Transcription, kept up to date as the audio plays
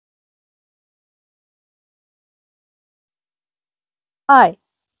Hi,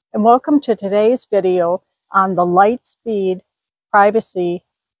 and welcome to today's video on the LightSpeed Privacy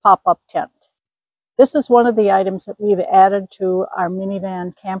Pop-Up Tent. This is one of the items that we've added to our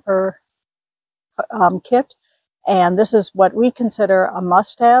minivan camper kit, and this is what we consider a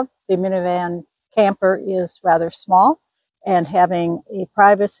must-have. The minivan camper is rather small, and having a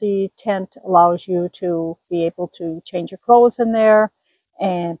privacy tent allows you to be able to change your clothes in there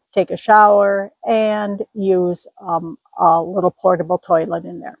and take a shower and use a little portable toilet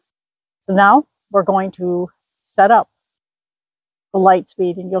in there. So now we're going to set up the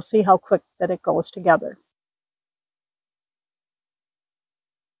LightSpeed, and you'll see how quick that it goes together.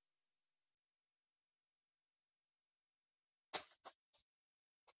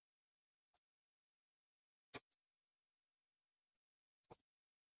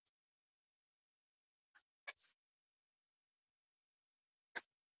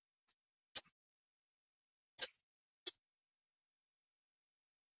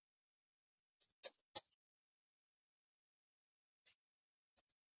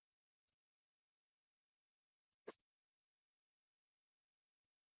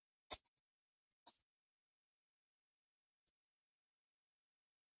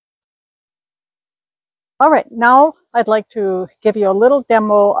 All right, now I'd like to give you a little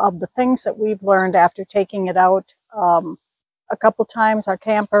demo of the things that we've learned after taking it out a couple times, our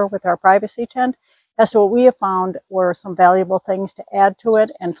camper with our privacy tent, as to what we have found were some valuable things to add to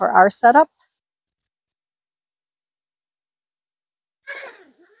it and for our setup.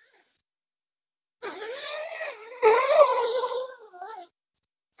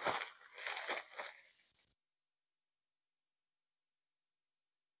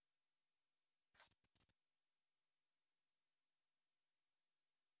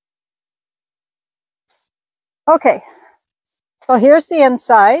 Okay, so here's the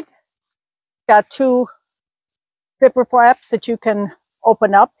inside. Got two zipper flaps that you can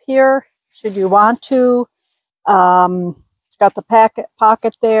open up here should you want to. It's got the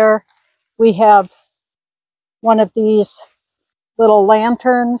pocket there. We have one of these little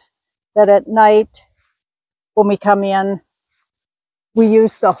lanterns that at night when we come in, we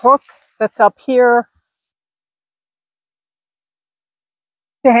use the hook that's up here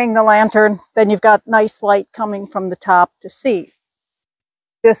to hang the lantern. Then you've got nice light coming from the top to see.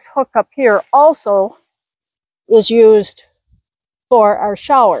 This hook up here also is used for our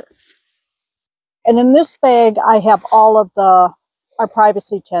shower. And in this bag, I have all of our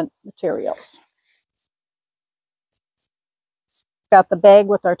privacy tent materials. Got the bag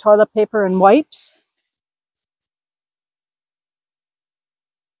with our toilet paper and wipes.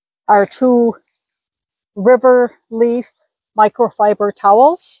 Our two river leaf microfiber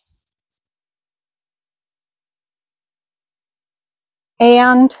towels.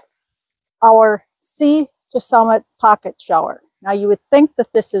 And our Sea to Summit pocket shower. Now you would think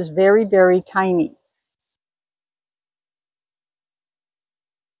that this is very, very tiny.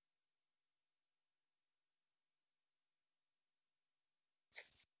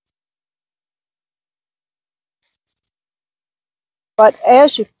 But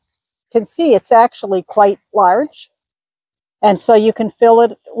as you can see, it's actually quite large. And so you can fill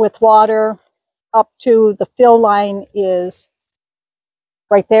it with water up to the fill line is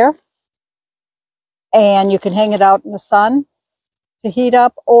right there. And you can hang it out in the sun to heat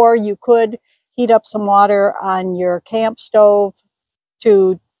up, or you could heat up some water on your camp stove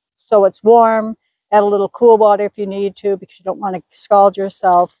so it's warm. Add a little cool water if you need to, because you don't want to scald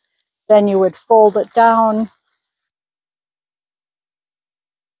yourself. Then you would fold it down.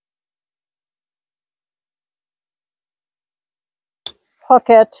 Hook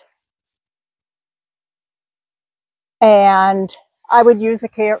it. And I would use a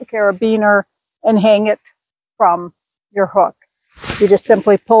carabiner and hang it from your hook. You just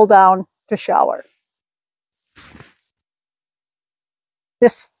simply pull down to shower.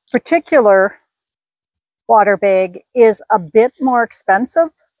 This particular water bag is a bit more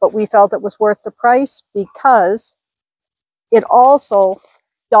expensive, but we felt it was worth the price because it also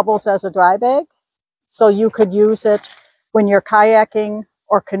doubles as a dry bag. So you could use it when you're kayaking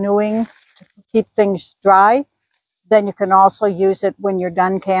or canoeing to keep things dry. Then you can also use it when you're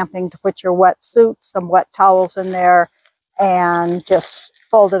done camping to put your wetsuit, some wet towels in there, and just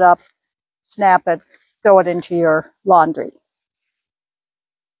fold it up, snap it, throw it into your laundry.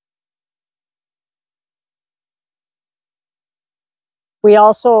 We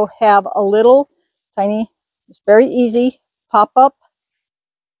also have a little tiny, it's very easy, pop-up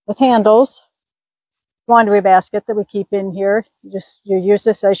with handles laundry basket that we keep in here. You use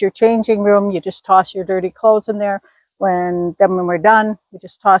this as your changing room. You just toss your dirty clothes in there. When we're done, we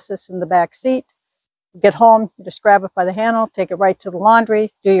just toss this in the back seat. Get home, you just grab it by the handle, take it right to the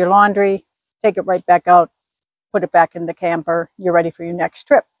laundry, do your laundry, take it right back out, put it back in the camper. You're ready for your next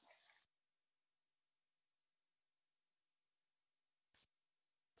trip.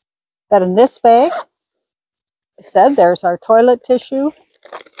 Then in this bag, I said there's our toilet tissue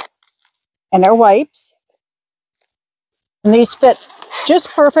and our wipes. And these fit just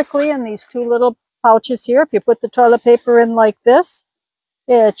perfectly in these two little pouches here. If you put the toilet paper in like this,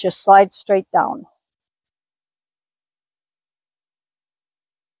 it just slides straight down.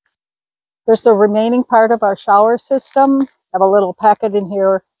 There's the remaining part of our shower system. I have a little packet in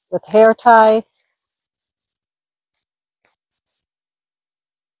here with hair tie.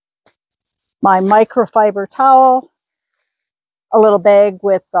 My microfiber towel. A little bag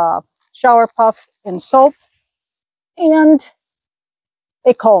with shower puff and soap. And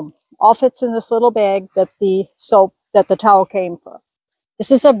a comb. All fits in this little bag that the towel came from.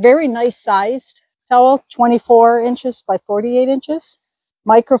 This is a very nice sized towel, 24 inches by 48 inches.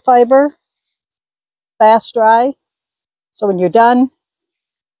 Microfiber, fast dry. So when you're done,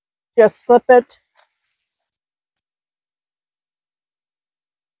 just slip it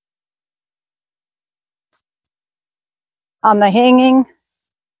on the hanging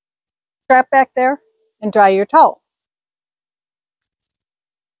strap back there and dry your towel.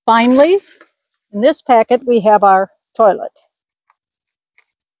 Finally, in this packet, we have our toilet.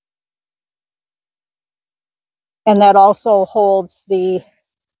 And that also holds the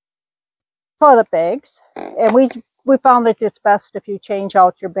toilet bags. And we found that it's best if you change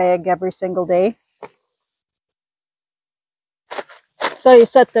out your bag every single day. So you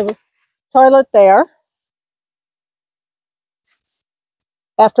set the toilet there.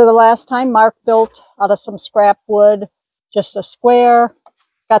 After the last time, Mark built out of some scrap wood just a square.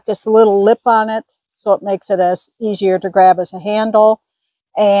 It's got this little lip on it, so it makes it as easier to grab as a handle.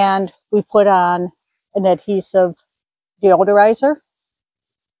 And we put on an adhesive deodorizer.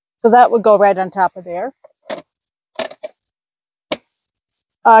 So that would go right on top of there.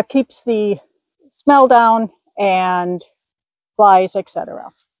 Keeps the smell down and flies,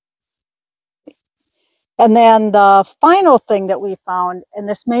 etc. And then the final thing that we found, and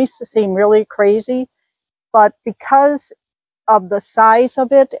this may seem really crazy, but because of the size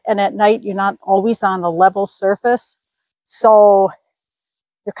of it, and at night you're not always on a level surface, so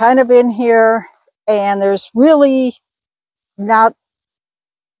you're kind of in here and there's really not,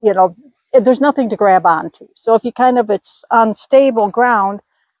 you know, there's nothing to grab onto. So if it's on stable ground,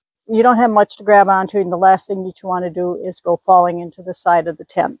 you don't have much to grab onto, and the last thing that you want to do is go falling into the side of the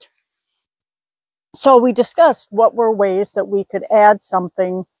tent. So we discussed what were ways that we could add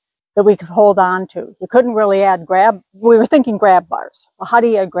something that we could hold on to. You couldn't really add we were thinking grab bars. Well, how do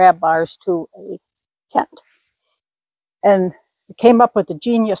you add grab bars to a tent? And we came up with a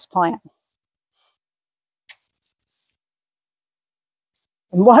genius plan.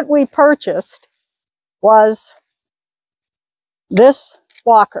 And what we purchased was this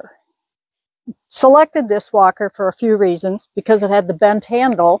walker. Selected this walker for a few reasons, because it had the bent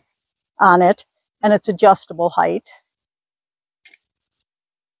handle on it and it's adjustable height.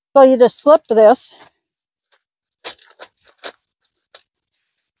 So you just slip this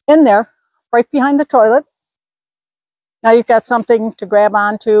in there, right behind the toilet. Now you've got something to grab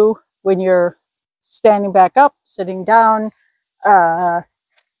onto when you're standing back up, sitting down,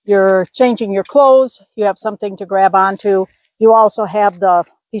 you're changing your clothes, you have something to grab onto. You also have the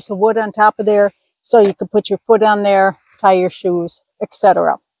piece of wood on top of there, so you can put your foot on there, tie your shoes,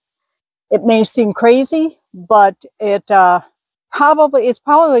 etc. It may seem crazy, but it's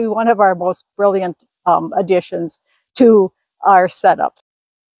probably one of our most brilliant additions to our setup.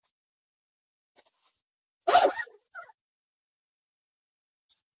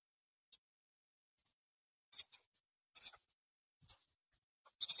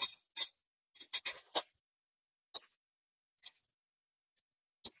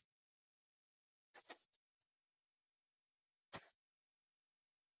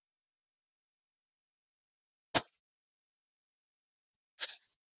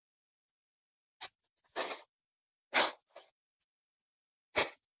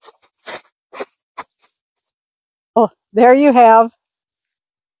 Oh, there you have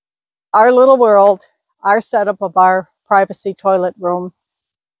our little world, our setup of our privacy toilet room,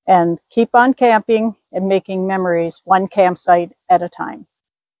 and keep on camping and making memories one campsite at a time.